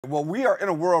Well, we are in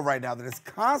a world right now that is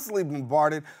constantly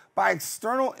bombarded by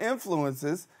external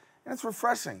influences, and it's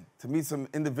refreshing to meet some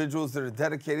individuals that are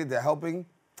dedicated to helping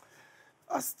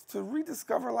us to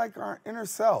rediscover like our inner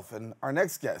self. And our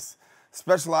next guest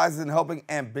specializes in helping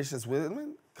ambitious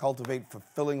women cultivate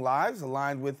fulfilling lives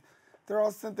aligned with their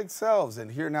authentic selves.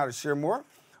 And here now to share more,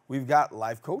 we've got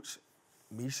life coach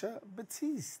Misha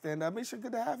Battiste. And Misha,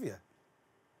 good to have you.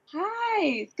 Hi,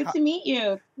 it's good to meet you.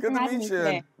 Thank you Good for to having meet me you,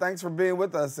 today. and thanks for being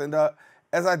with us. And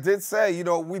as I did say,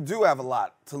 we do have a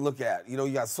lot to look at. You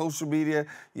got social media,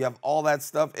 you have all that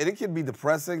stuff, and it can be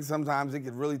depressing. Sometimes it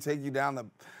can really take you down the.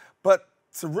 But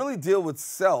to really deal with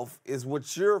self is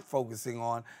what you're focusing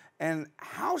on. And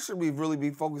how should we really be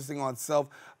focusing on self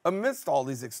amidst all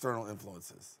these external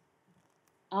influences?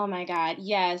 Oh my God,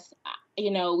 yes.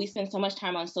 We spend so much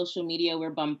time on social media. We're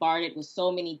bombarded with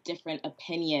so many different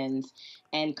opinions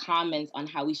and comments on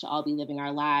how we should all be living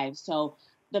our lives. So,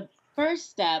 the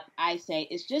first step I say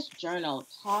is just journal,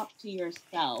 talk to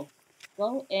yourself,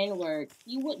 go inward,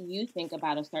 see what you think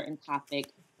about a certain topic,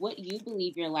 what you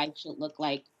believe your life should look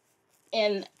like.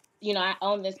 And I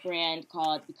own this brand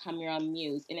called Become Your Own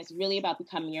Muse, and it's really about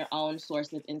becoming your own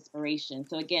source of inspiration.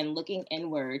 So again, looking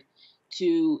inward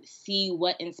to see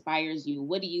what inspires you.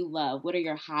 What do you love? What are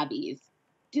your hobbies?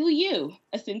 Do you,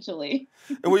 essentially.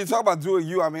 And when you talk about doing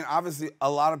you, I mean, obviously, a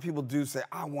lot of people do say,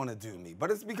 I want to do me, but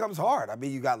it becomes hard. I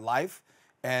mean, you got life,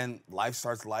 and life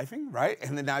starts lifing, right?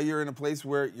 And then now you're in a place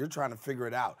where you're trying to figure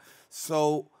it out.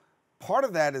 So, part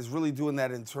of that is really doing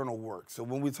that internal work. So,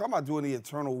 when we talk about doing the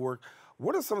internal work,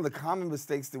 what are some of the common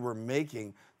mistakes that we're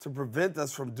making to prevent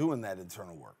us from doing that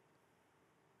internal work?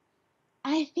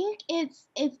 I think it's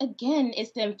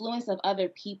the influence of other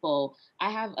people. I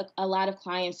have a lot of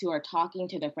clients who are talking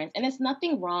to their friends, and it's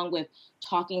nothing wrong with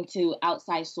talking to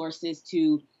outside sources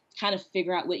to kind of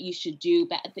figure out what you should do.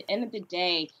 But at the end of the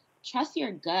day, trust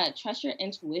your gut, trust your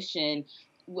intuition.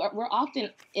 We're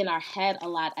often in our head a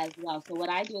lot as well. So what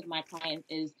I do with my clients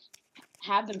is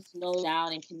have them slow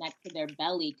down and connect to their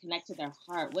belly, connect to their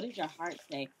heart. What does your heart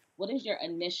say? What is your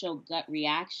initial gut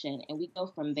reaction? And we go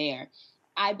from there.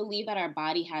 I believe that our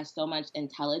body has so much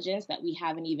intelligence that we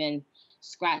haven't even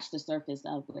scratched the surface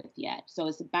of it yet. So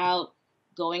it's about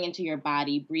going into your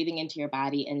body, breathing into your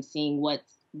body, and seeing what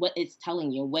it's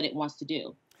telling you, what it wants to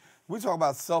do. We talk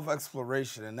about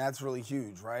self-exploration, and that's really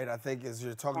huge, right? I think as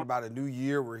you're talking about a new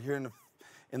year, we're here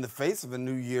in the face of a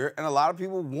new year, and a lot of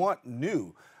people want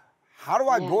new. How do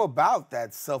I Yeah. go about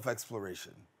that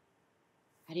self-exploration?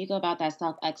 How do you go about that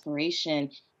self exploration?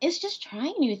 It's just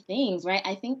trying new things, right?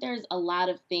 I think there's a lot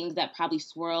of things that probably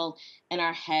swirl in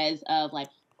our heads of like,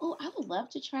 oh, I would love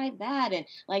to try that. And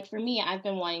like for me, I've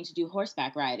been wanting to do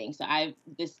horseback riding. So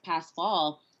this past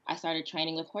fall, I started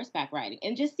training with horseback riding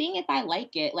and just seeing if I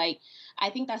like it. Like, I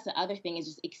think that's the other thing is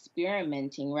just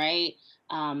experimenting, right?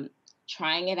 Um,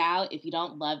 Trying it out. If you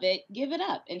don't love it, give it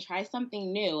up and try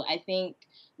something new. I think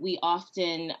we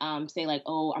often say like,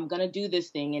 "Oh, I'm gonna do this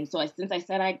thing," and so since I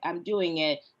said I'm doing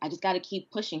it, I just got to keep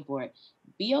pushing for it.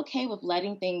 Be okay with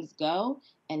letting things go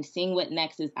and seeing what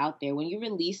next is out there. When you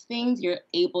release things, you're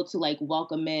able to like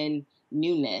welcome in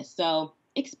newness. So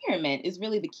experiment is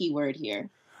really the key word here.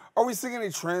 Are we seeing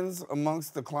any trends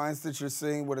amongst the clients that you're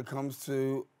seeing when it comes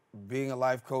to being a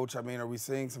life coach? I mean, are we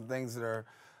seeing some things that are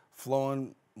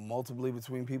flowing multiply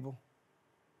between people?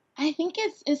 I think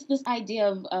it's this idea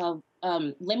of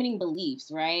limiting beliefs,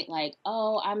 right? Like,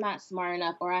 oh, I'm not smart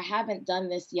enough, or I haven't done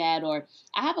this yet, or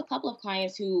I have a couple of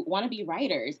clients who want to be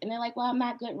writers, and they're like, well, I'm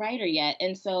not a good writer yet,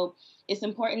 and so it's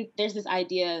important. There's this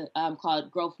idea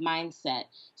called growth mindset.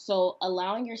 So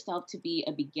allowing yourself to be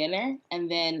a beginner,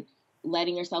 and then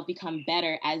letting yourself become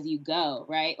better as you go,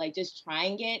 right? Like just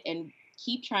trying it and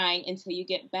keep trying until you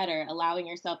get better, allowing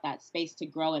yourself that space to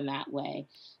grow in that way.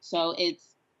 So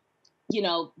it's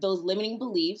those limiting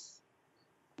beliefs.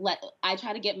 I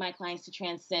try to get my clients to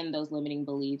transcend those limiting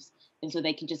beliefs, and so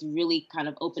they can just really kind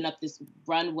of open up this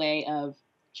runway of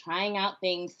trying out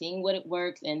things, seeing what it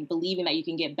works, and believing that you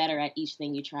can get better at each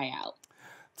thing you try out.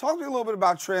 Talk to me a little bit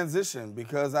about transition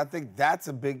because I think that's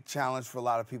a big challenge for a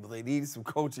lot of people. They need some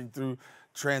coaching through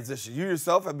transition. You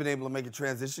yourself have been able to make a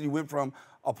transition. You went from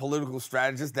a political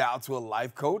strategist down to a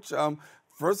life coach.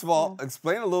 First of all, Yeah.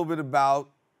 explain a little bit about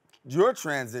your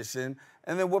transition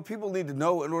and then what people need to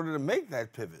know in order to make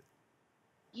that pivot.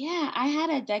 Yeah, I had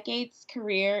a decade's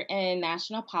career in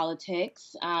national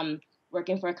politics,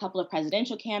 working for a couple of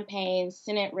presidential campaigns,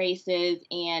 Senate races,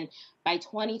 and by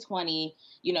 2020,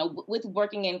 with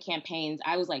working in campaigns,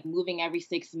 I was like moving every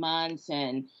 6 months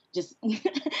and just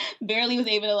barely was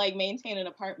able to like maintain an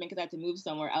apartment because I had to move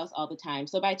somewhere else all the time.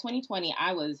 So by 2020,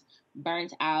 I was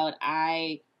burnt out.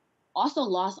 I also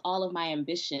lost all of my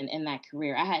ambition in that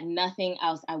career. I had nothing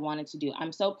else I wanted to do.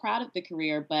 I'm so proud of the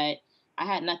career, but I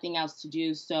had nothing else to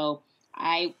do. So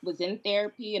I was in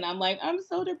therapy and I'm like, I'm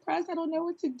so depressed. I don't know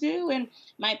what to do. And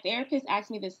my therapist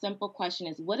asked me this simple question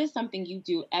is, what is something you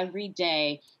do every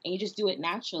day and you just do it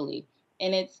naturally?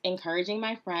 And it's encouraging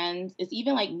my friends. It's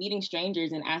even like meeting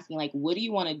strangers and asking like, what do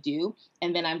you want to do?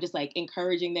 And then I'm just like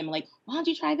encouraging them like, why don't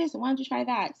you try this? And why don't you try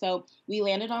that? So we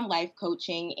landed on life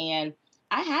coaching, and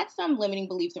I had some limiting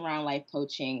beliefs around life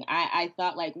coaching. I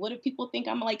thought like, what if people think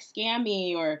I'm like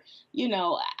scammy, or, you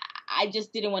know, I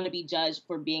just didn't want to be judged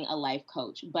for being a life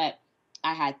coach. But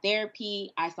I had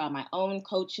therapy. I saw my own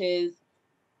coaches.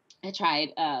 I tried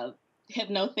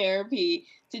hypnotherapy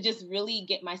to just really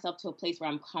get myself to a place where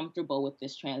I'm comfortable with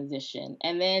this transition.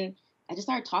 And then I just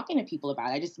started talking to people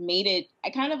about it. I just made it, I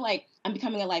kind of like, I'm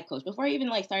becoming a life coach. Before I even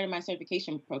like started my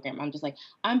certification program, I'm just like,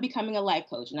 I'm becoming a life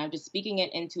coach, and I'm just speaking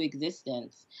it into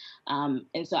existence.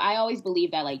 And so I always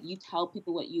believe that like you tell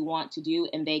people what you want to do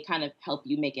and they kind of help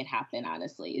you make it happen,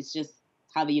 honestly. It's just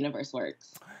how the universe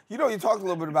works. You know, you talked a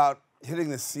little bit about hitting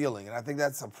the ceiling, and I think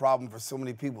that's a problem for so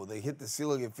many people. They hit the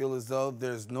ceiling and feel as though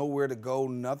there's nowhere to go,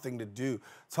 nothing to do.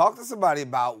 Talk to somebody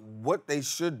about what they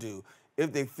should do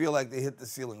if they feel like they hit the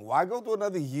ceiling. Why go through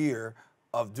another year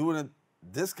of doing it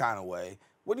this kind of way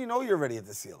when you know you're already at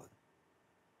the ceiling?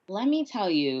 Let me tell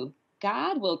you,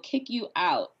 God will kick you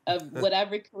out of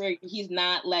whatever career he's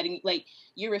not letting, like,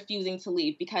 you're refusing to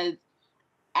leave. Because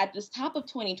at the top of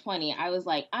 2020, I was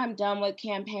like, I'm done with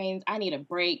campaigns. I need a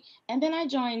break. And then I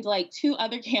joined like two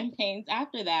other campaigns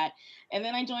after that. And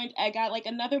then I got like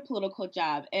another political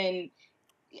job. And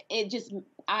it just,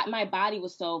 my body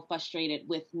was so frustrated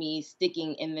with me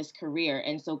sticking in this career.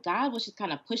 And so God was just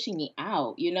kind of pushing me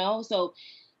out, you know? So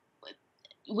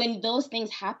when those things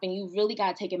happen, you really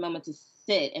got to take a moment to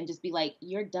sit and just be like,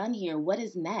 you're done here. What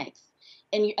is next?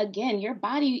 And again, your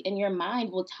body and your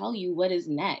mind will tell you what is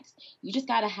next. You just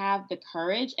got to have the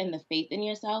courage and the faith in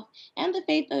yourself and the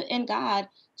faith in God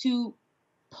to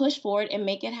push forward and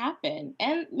make it happen.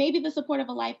 And maybe the support of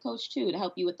a life coach too to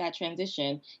help you with that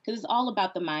transition, because it's all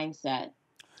about the mindset.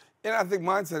 And I think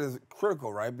mindset is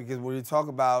critical, right? Because when you talk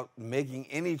about making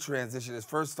any transition, it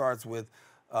first starts with,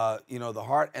 the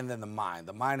heart and then the mind.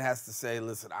 The mind has to say,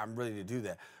 listen, I'm ready to do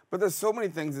that. But there's so many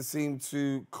things that seem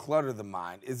to clutter the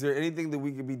mind. Is there anything that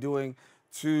we could be doing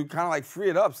to kind of like free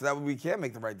it up so that way we can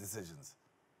make the right decisions?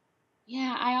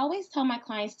 Yeah, I always tell my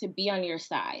clients to be on your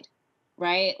side,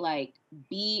 right? Like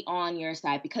be on your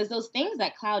side, because those things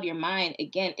that cloud your mind,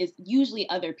 again, is usually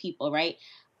other people, right?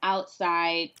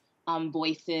 Outside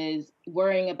voices,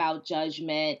 worrying about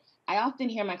judgment. I often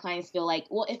hear my clients feel like,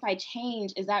 well, if I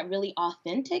change, is that really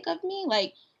authentic of me?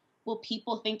 Like, will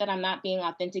people think that I'm not being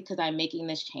authentic because I'm making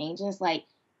this change? And it's like,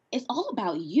 it's all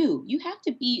about you. You have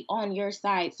to be on your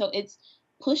side. So it's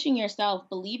pushing yourself,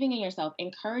 believing in yourself,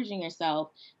 encouraging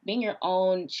yourself, being your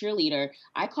own cheerleader.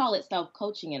 I call it self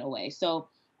coaching in a way. So,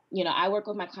 I work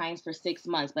with my clients for 6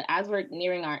 months, but as we're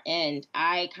nearing our end,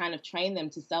 I kind of train them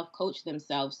to self coach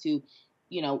themselves to,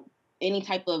 you know, any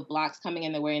type of blocks coming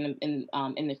in the way in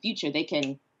the future, they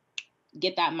can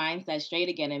get that mindset straight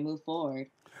again and move forward.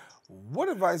 What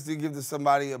advice do you give to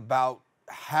somebody about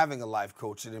having a life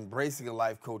coach and embracing a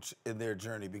life coach in their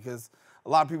journey? Because a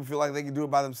lot of people feel like they can do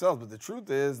it by themselves, but the truth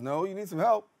is, no, you need some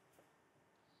help.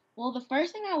 Well, the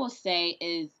first thing I will say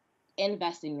is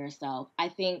invest in yourself. I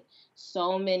think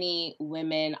so many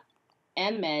women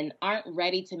and men aren't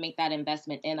ready to make that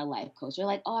investment in a life coach. They're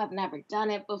like, oh, I've never done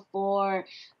it before.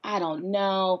 I don't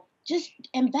know. Just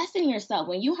invest in yourself.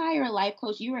 When you hire a life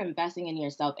coach, you are investing in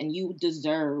yourself and you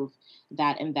deserve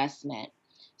that investment.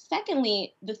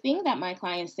 Secondly, the thing that my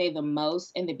clients say the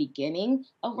most in the beginning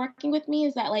of working with me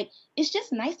is that, like, it's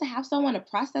just nice to have someone to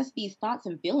process these thoughts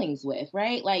and feelings with,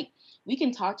 right? Like, we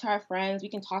can talk to our friends, we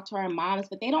can talk to our moms,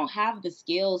 but they don't have the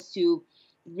skills to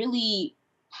really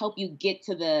help you get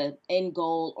to the end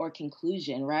goal or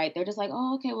conclusion, right? They're just like,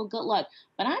 oh, okay, well, good luck.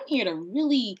 But I'm here to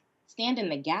really stand in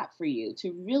the gap for you,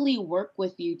 to really work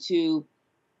with you to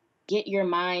get your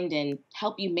mind and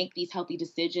help you make these healthy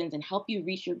decisions and help you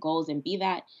reach your goals and be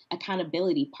that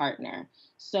accountability partner.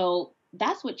 So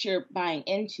that's what you're buying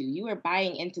into. You are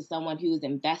buying into someone who's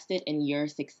invested in your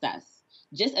success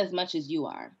just as much as you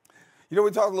are. You know,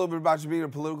 we talked a little bit about you being a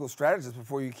political strategist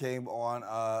before you came on,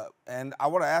 and I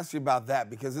want to ask you about that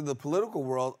because in the political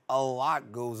world, a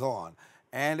lot goes on,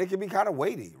 and it can be kind of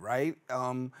weighty, right?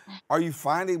 Are you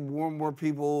finding more and more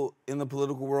people in the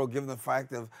political world, given the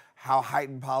fact of how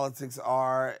heightened politics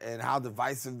are and how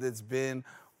divisive it's been,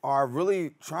 are really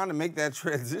trying to make that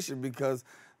transition because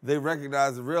they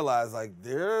recognize and realize, like,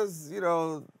 it's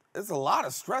a lot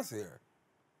of stress here.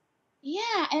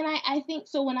 Yeah, and I think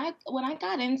so when I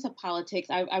got into politics,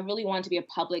 I really wanted to be a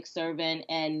public servant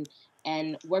and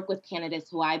work with candidates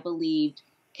who I believed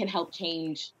can help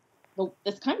change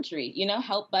this country, you know,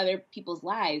 help other people's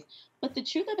lives. But the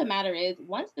truth of the matter is,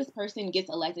 once this person gets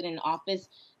elected in office,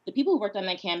 the people who worked on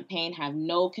that campaign have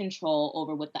no control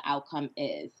over what the outcome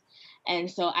is. And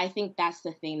so I think that's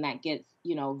the thing that gets,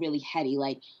 you know, really heady.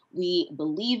 Like, we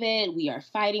believe it, we are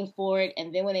fighting for it,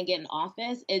 and then when they get in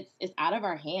office, it's out of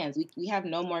our hands. We have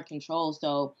no more control.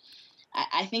 So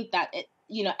I think that it,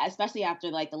 you know, especially after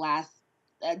like the last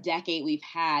decade we've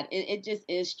had, it just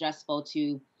is stressful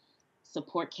to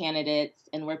support candidates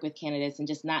and work with candidates and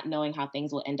just not knowing how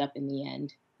things will end up in the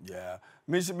end. Yeah.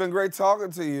 Misha, been great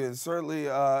talking to you. And certainly,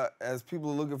 as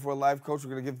people are looking for a life coach,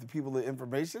 we're going to give the people the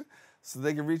information so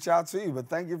they can reach out to you. But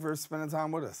thank you for spending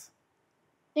time with us.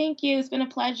 Thank you. It's been a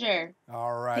pleasure.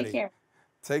 All Take righty. care.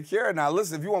 Take care. Now,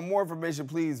 listen, if you want more information,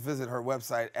 please visit her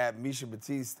website at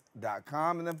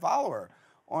mishabattiste.com and then follow her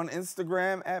on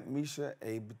Instagram at Misha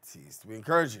A. Battiste. We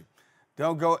encourage you.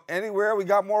 Don't go anywhere. We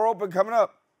got more open coming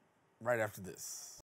up right after this.